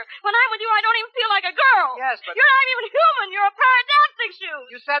around here. When I'm with you, I don't even feel like a girl. Yes, but... You're not even human. You're a pair of dancing shoes.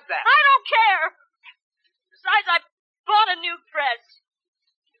 You said that. I don't care. Besides, I bought a new dress.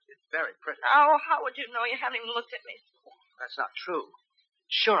 It's very pretty. Oh, how would you know? You haven't even looked at me. That's not true.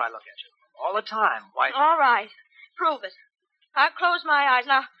 Sure, I look at you. All the time. Why... All right. Prove it. I've closed my eyes.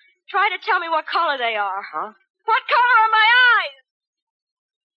 Now, try to tell me what color they are. Huh? What color are my eyes?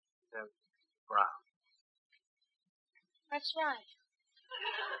 They're brown. That's right.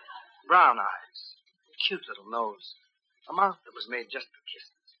 Brown eyes. A cute little nose. A mouth that was made just for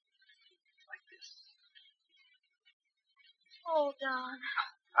kisses. Like this. Oh, Don.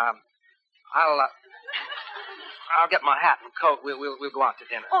 I'll get my hat and coat. We'll go out to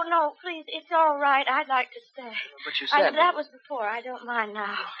dinner. Oh, no, please. It's all right. I'd like to stay. But you said... That was before. I don't mind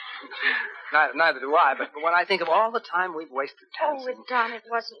now. Neither do I, but when I think of all the time we've wasted dancing... Oh, Don, it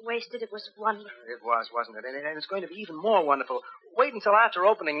wasn't wasted. It was wonderful. It was, wasn't it? And it's going to be even more wonderful. Wait until after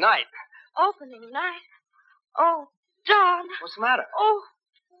opening night. Opening night? Oh, Don. What's the matter? Oh,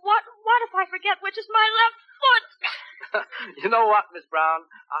 what if I forget which is my left foot? You know what, Miss Brown?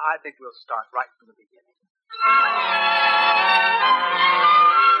 I think we'll start right from the beginning.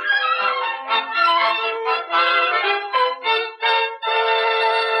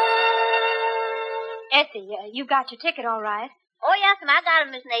 Essie, you got your ticket all right? Oh, yes, ma'am. I got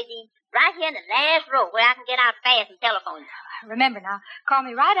it, Miss Nadine. Right here in the last row where I can get out fast and telephone you. Remember now, call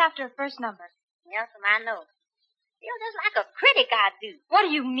me right after the first number. Yes, ma'am, I know. You're just like a critic, I do. What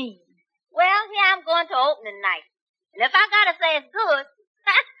do you mean? Well, here I'm going to opening night. And if I gotta say it's good,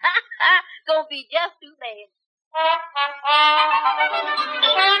 gonna be just too bad.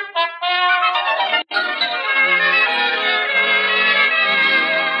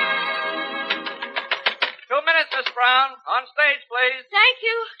 2 minutes, Miss Brown. On stage, please. Thank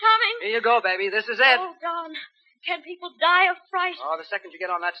you. Coming. Here you go, baby. This is it. Oh, Don. Can people die of fright? Oh, the second you get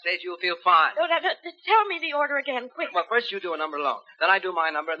on that stage, you'll feel fine. Oh, tell me the order again, quick. Well, first you do a number alone. Then I do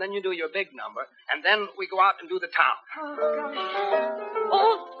my number, and then you do your big number. And then we go out and do the town. Oh, gosh.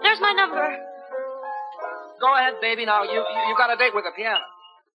 Oh, there's my number. Go ahead, baby. Now, you got a date with the piano.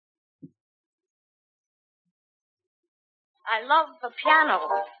 I love the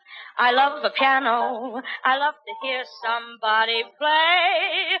piano. I love the piano. I love to hear somebody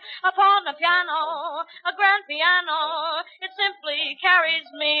play upon the piano, a grand piano. It simply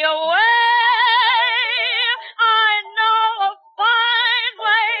carries me away. I know a fine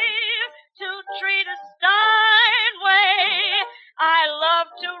way to treat a Steinway. I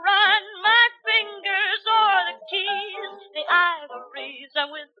love to run my fingers o'er the keys, the ivories, and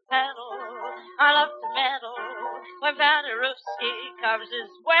with the pedal. I love to meddle when Paderewski carves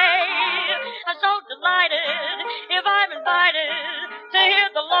his way. I'm so delighted if I'm invited to hear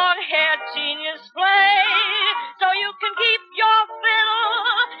the long-haired genius play. So you can keep your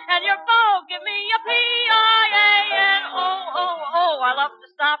fiddle and your bow. Give me a P-I-A-N-O-O-O. I love to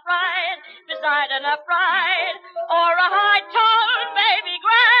stop right beside an upright or a high-toned baby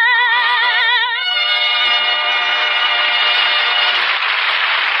grand.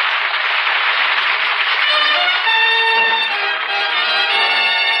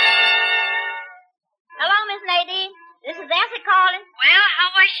 Hello, Miss Nadine. This is Essie calling. Well, how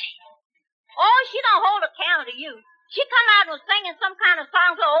was she? Oh, she don't hold a candle to you. She come out and was singing some kind of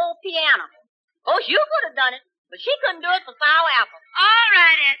song to an old piano. Oh, you could have done it, but she couldn't do it for Sour Apple. All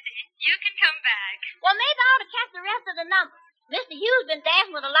right, Essie. You can come back. Well, maybe I ought to catch the rest of the number. Mr. Hughes been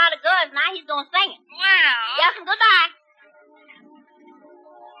dancing with a lot of girls, now he's gonna sing it. Well. Yes, and goodbye.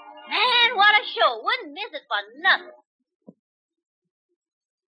 Man, what a show. Wouldn't miss it for nothing.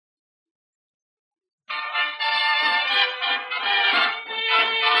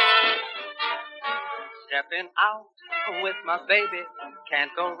 Stepping out with my baby,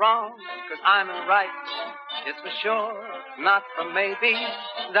 can't go wrong, 'cause I'm in right. It's for sure, not for maybe,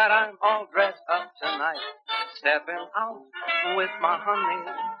 that I'm all dressed up tonight. Stepping out with my honey,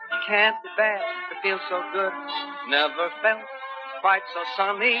 can't be bad, it feels so good. Never felt quite so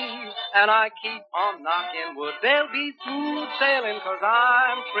sunny, and I keep on knocking wood. There'll be smooth sailing 'cause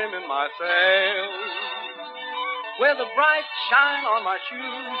I'm trimming my sails with a bright shine on my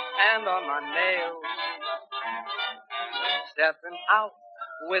shoes and on my nails. Stepping out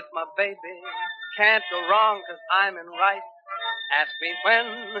with my baby, can't go wrong 'cause I'm in right. Ask me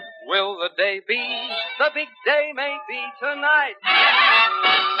when will the day be? The big day may be tonight.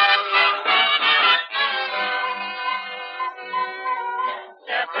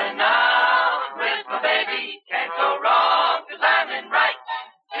 Stepping out with my baby, can't go wrong 'cause I'm in right.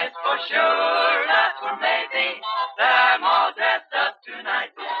 It's for sure not for maybe that I'm all dressed up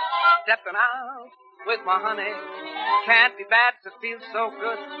tonight. Stepping out with my honey, can't be bad to feel so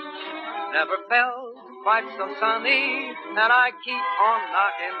good. Never felt quite so sunny, and I keep on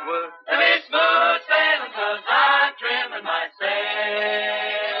knocking wood. To be smooth sailing 'cause I'm trimming my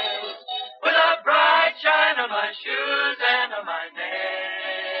sails with a bright shine on my shoes and on my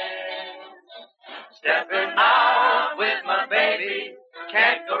nails. Stepping out with my baby,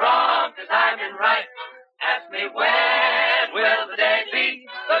 can't go wrong 'cause I'm in right. Ask me when will the day be?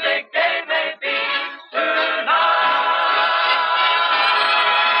 The big day may be tonight.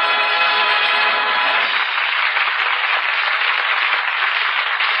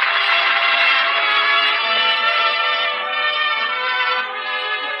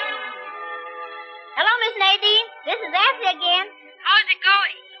 Hello, Miss Nadine. This is Nancy again. How's it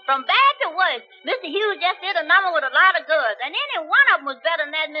going? From bad to worse. Mr. Hughes just did a number with a lot of goods, and any one of them was better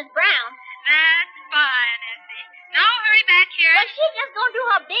than that Miss Brown. That's fine, Essie. Now hurry back here. But she's just going to do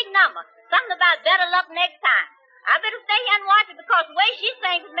her big number. Something about better luck next time. I better stay here and watch it because the way she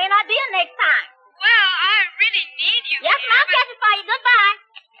sings, it may not be a next time. Well, I really need you Yes, here, I'll catch it for you. Goodbye.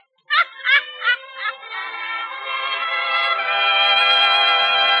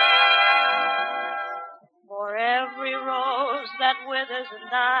 For every rose that withers and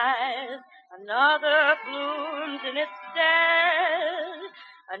dies, another blooms in its stead.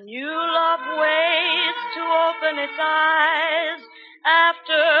 A new love waits to open its eyes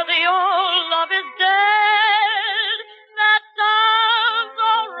after the old love is dead. That sounds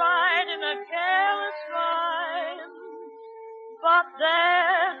all right in a careless rhyme, but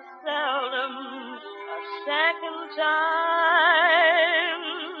there's seldom a second time.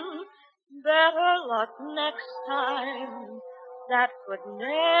 Better luck next time, that could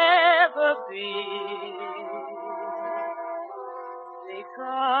never be.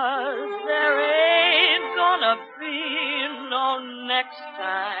 Because there ain't gonna be no next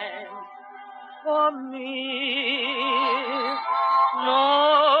time for me.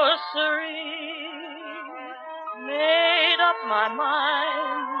 No, siree, made up my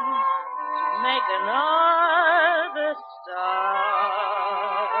mind to make another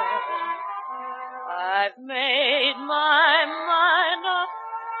start. I've made my mind up,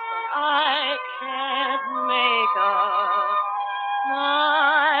 but I can't make up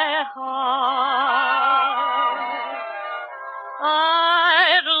my heart.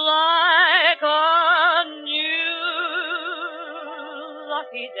 I'd like a new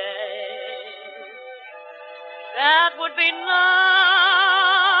lucky day. That would be nice,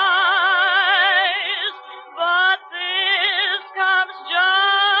 but this comes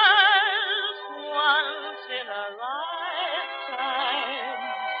just once in a lifetime,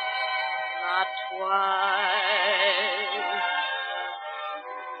 not twice.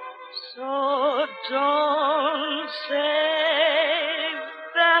 So don't say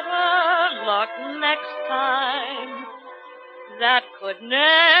better luck next time. That could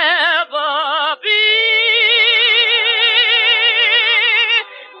never be.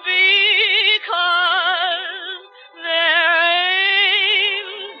 Because there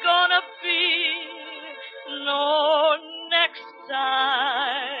ain't gonna be no next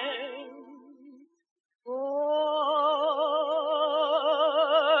time for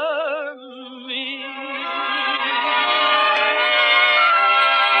me.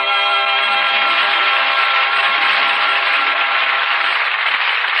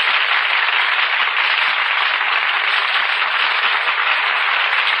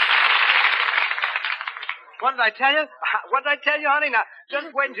 What did I tell you? What did I tell you, honey? Now, just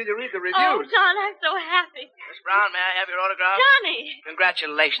wait until you read the reviews. Oh, John, I'm so happy. Miss Brown, may I have your autograph? Johnny!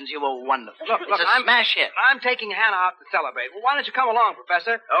 Congratulations, you were wonderful. Look, it's a smash hit. I'm taking Hannah out to celebrate. Well, why don't you come along,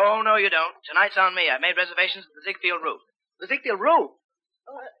 Professor? Oh, no, you don't. Tonight's on me. I made reservations at the Ziegfeld Roof. The Ziegfeld Roof?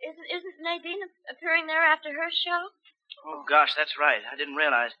 Isn't Nadine appearing there after her show? Oh, gosh, that's right. I didn't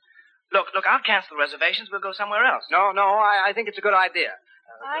realize. Look, I'll cancel the reservations. We'll go somewhere else. No, I think it's a good idea.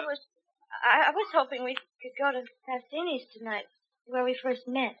 I was hoping we could go to Pastini's tonight, where we first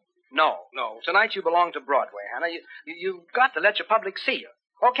met. No. Tonight you belong to Broadway, Hannah. You've got to let your public see you.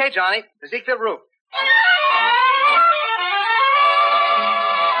 Okay, Johnny. The Ziegfeld Roof.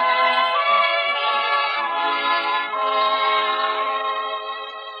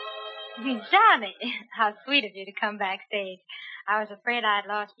 Johnny, how sweet of you to come backstage. I was afraid I'd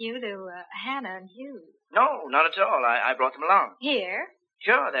lost you to Hannah and Hugh. No, not at all. I brought them along. Here?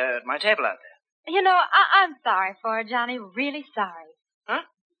 Sure, they're at my table out there. You know, I'm sorry for her, Johnny. Really sorry. Huh?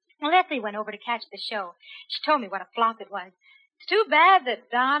 Well, Leslie went over to catch the show. She told me what a flop it was. It's too bad that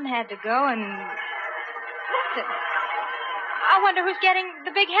Don had to go and... Listen. I wonder who's getting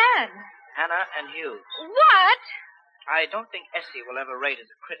the big hand. Hannah and Hugh. What? I don't think Essie will ever rate as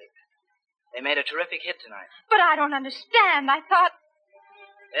a critic. They made a terrific hit tonight. But I don't understand. I thought...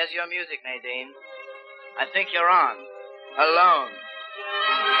 There's your music, Nadine. I think you're on. Alone.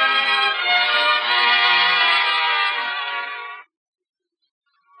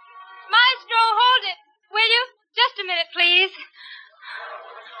 Maestro, hold it. Will you? Just a minute, please.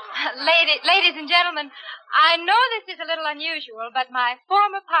 Ladies and gentlemen, I know this is a little unusual, but my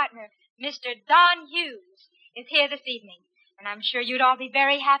former partner, Mr. Don Hughes, is here this evening. And I'm sure you'd all be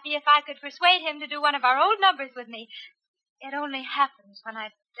very happy if I could persuade him to do one of our old numbers with me. It only happens when I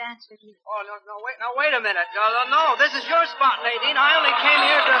dance with you. Oh, wait a minute. No, this is your spot, Nadine. I only came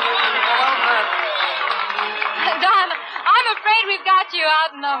here to... Don, I'm afraid we've got you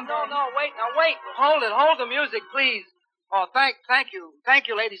outnumbered. No, wait. Hold the music, please. Oh, thank you. Thank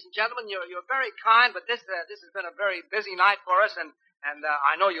you, ladies and gentlemen. You're very kind, but this has been a very busy night for us, and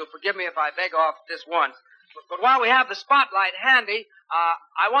I know you'll forgive me if I beg off this once. But while we have the spotlight handy,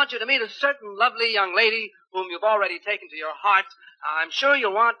 I want you to meet a certain lovely young lady whom you've already taken to your hearts. I'm sure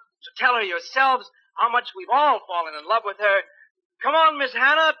you'll want to tell her yourselves how much we've all fallen in love with her. Come on, Miss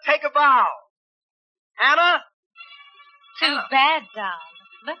Hannah, take a bow. Hannah? Too bad, Don.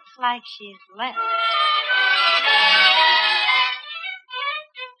 Looks like she's left.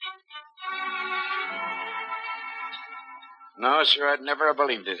 No, sir, I'd never have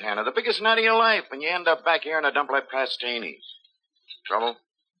believed it, Hannah. The biggest night of your life, and you end up back here in a dump like Pastini's. Trouble?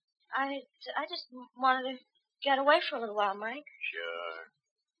 I just wanted to get away for a little while, Mike. Sure.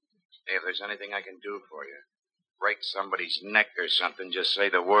 Hey, if there's anything I can do for you, break somebody's neck or something, just say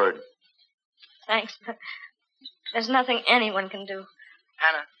the word. Thanks, but there's nothing anyone can do.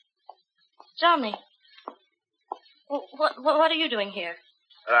 Hannah. Johnny. What are you doing here?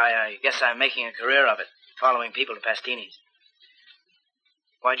 I guess I'm making a career of it, following people to Pastini's.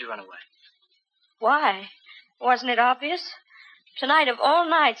 Why'd you run away? Why? Wasn't it obvious? Tonight of all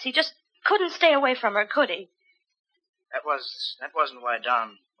nights, he just couldn't stay away from her, could he? That wasn't why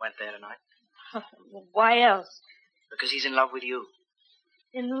Don went there tonight. Why else? Because he's in love with you.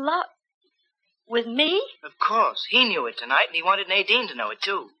 In love? With me? Of course. He knew it tonight, and he wanted Nadine to know it,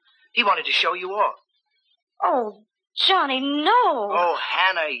 too. He wanted to show you off. Oh, Johnny, no. Oh,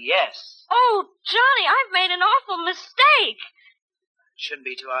 Hannah, yes. Oh, Johnny, I've made an awful mistake. Shouldn't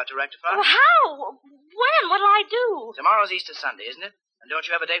be too hard to rectify. Well, how? When? What'll I do? Tomorrow's Easter Sunday, isn't it? And don't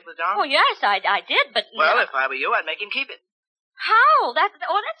you have a date with Don? Oh, yes, I did, but... Well, if I were you, I'd make him keep it. How?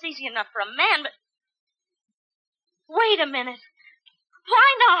 That's easy enough for a man, but... Wait a minute.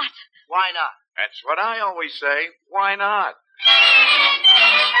 Why not? Why not? That's what I always say. Why not?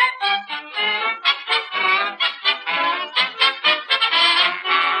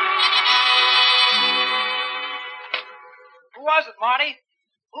 Who was it, Marty?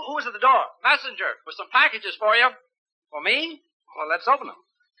 Who was at the door? Messenger, with some packages for you. For me? Well, let's open them.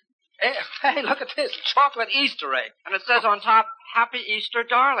 Hey, look at this. Chocolate Easter egg. And it says on top, Happy Easter,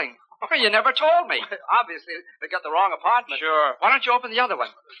 darling. Oh, you never told me. Obviously, they got the wrong apartment. Sure. Why don't you open the other one?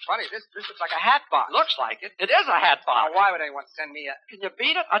 It's funny, this looks like a hat box. Looks like it. It is a hat box. Now, why would anyone send me a... Can you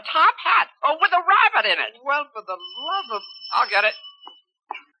beat it? A top hat. Oh, with a rabbit in it. Well, for the love of... I'll get it.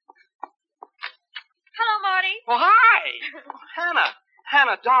 Hello, Marty. Well, hi.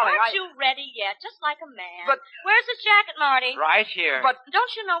 Hannah, darling, Aren't you ready yet? Just like a man. But... Where's this jacket, Marty? Right here. But...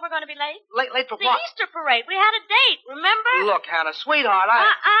 Don't you know we're going to be late? Late for the what? The Easter parade. We had a date, remember? Look, Hannah, sweetheart,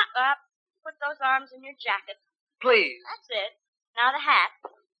 Put those arms in your jacket. Please. That's it. Now the hat.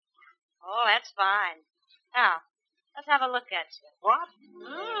 Oh, that's fine. Now, let's have a look at you. What?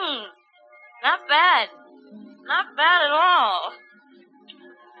 Not bad. Not bad at all.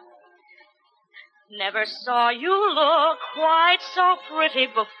 Never saw you look quite so pretty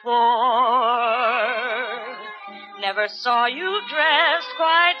before. Never saw you dressed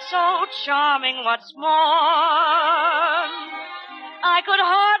quite so charming what's more. I could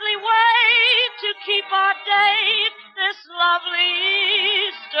hardly wait to keep our date this lovely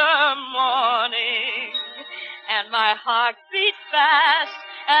Easter morning. And my heart beat fast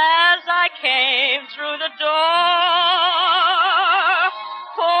as I came through the door.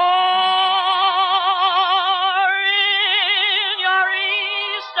 For in your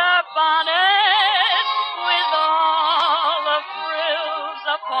Easter bonnet with all the frills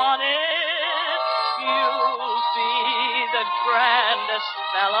upon it, you'll be the grandest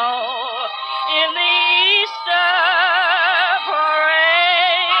fellow in the Easter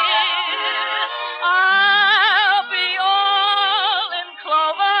parade. I'll be all in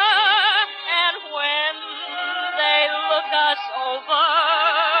clover, and when they look us over,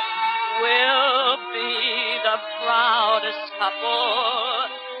 we'll be the proudest couple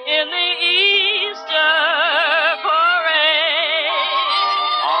in the Easter parade.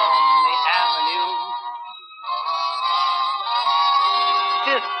 On the avenue,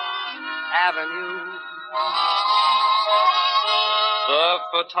 Fifth Avenue, the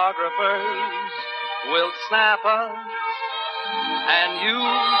photographers will snap us, and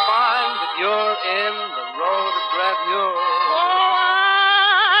you'll find that you're in the rotogravure. Oh,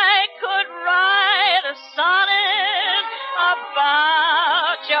 I could write a sonnet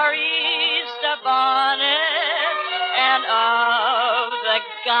about your Easter bonnet and of the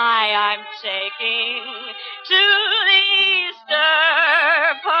guy I'm taking to the Easter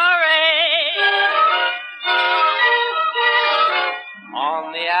parade.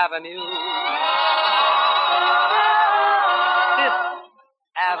 On the avenue, Fifth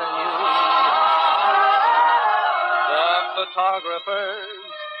Avenue, the photographers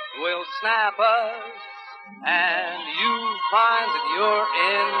will snap us, and you find that you're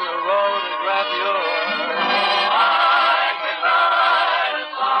in the rotogravure. I can write a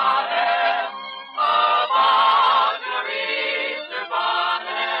sonnet about your Easter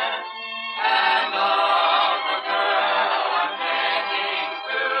bonnet and all the girl I'm taking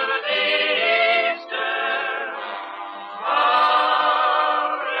to the Easter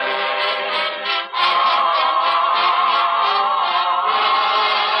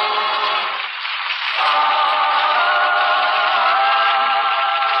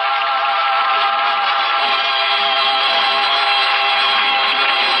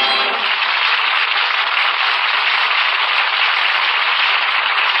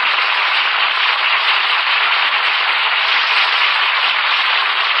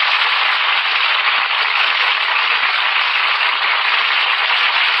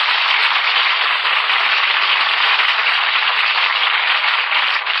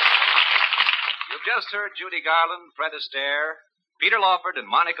Just heard Judy Garland, Fred Astaire, Peter Lawford, and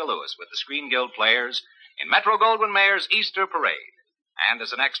Monica Lewis with the Screen Guild Players in Metro-Goldwyn-Mayer's Easter Parade. And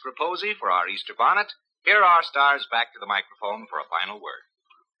as an extra posy for our Easter bonnet, here are our stars back to the microphone for a final word.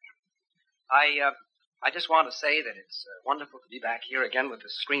 I just want to say that it's wonderful to be back here again with the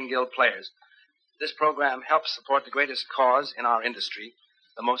Screen Guild Players. This program helps support the greatest cause in our industry,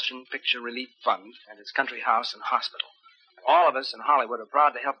 the Motion Picture Relief Fund and its country house and hospital. All of us in Hollywood are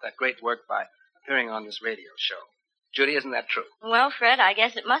proud to help that great work by appearing on this radio show. Judy, isn't that true? Well, Fred, I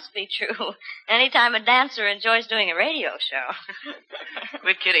guess it must be true. Anytime a dancer enjoys doing a radio show.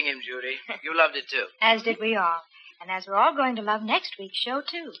 Quit kidding him, Judy. You loved it, too. As did we all. And as we're all going to love next week's show,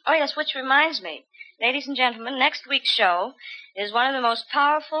 too. Oh, yes, which reminds me. Ladies and gentlemen, next week's show is one of the most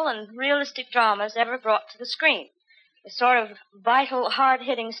powerful and realistic dramas ever brought to the screen. A sort of vital,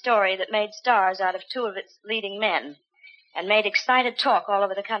 hard-hitting story that made stars out of two of its leading men and made excited talk all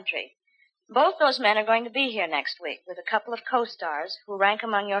over the country. Both those men are going to be here next week with a couple of co-stars who rank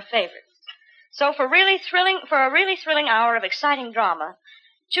among your favorites. So for a really thrilling hour of exciting drama,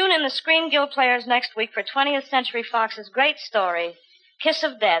 tune in the Screen Guild Players next week for 20th Century Fox's great story, Kiss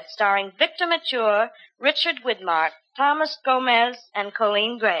of Death, starring Victor Mature, Richard Widmark, Thomas Gomez, and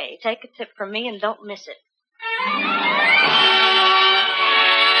Colleen Gray. Take a tip from me and don't miss it.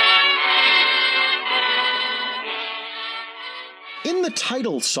 In the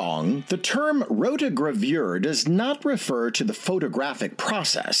title song, the term rotogravure does not refer to the photographic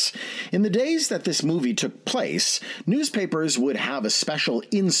process. In the days that this movie took place, newspapers would have a special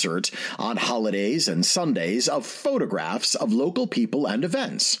insert on holidays and Sundays of photographs of local people and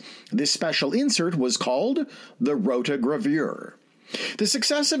events. This special insert was called the rotogravure. The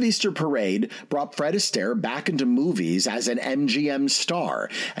success of Easter Parade brought Fred Astaire back into movies as an MGM star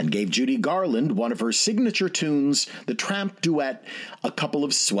and gave Judy Garland one of her signature tunes, the Tramp duet, A Couple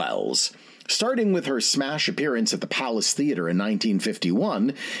of Swells. Starting with her smash appearance at the Palace Theater in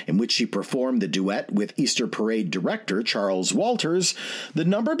 1951, in which she performed the duet with Easter Parade director Charles Walters, the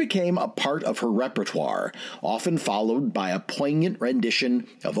number became a part of her repertoire, often followed by a poignant rendition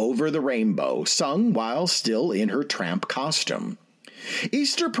of Over the Rainbow, sung while still in her tramp costume.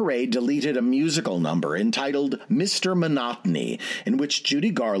 Easter Parade deleted a musical number entitled Mr. Monotony, in which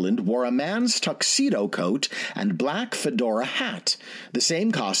Judy Garland wore a man's tuxedo coat and black fedora hat, the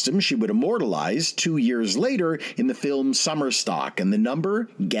same costume she would immortalize 2 years later in the film Summer Stock and the number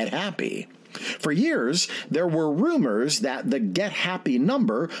Get Happy. For years, there were rumors that the Get Happy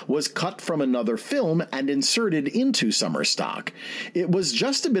number was cut from another film and inserted into Summer Stock. It was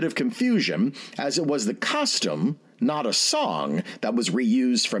just a bit of confusion, as it was the costume, not a song, that was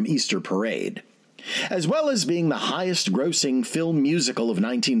reused from Easter Parade. As well as being the highest-grossing film musical of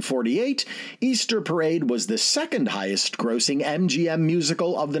 1948, Easter Parade was the second highest-grossing MGM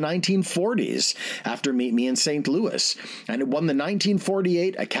musical of the 1940s, after Meet Me in St. Louis, and it won the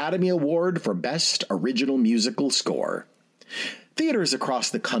 1948 Academy Award for Best Original Musical Score. Theaters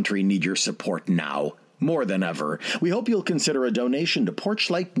across the country need your support now, more than ever. We hope you'll consider a donation to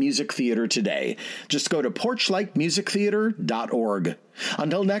Porchlight Music Theater today. Just go to porchlightmusictheater.org.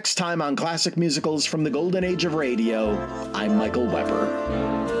 Until next time on Classic Musicals from the Golden Age of Radio, I'm Michael Weber.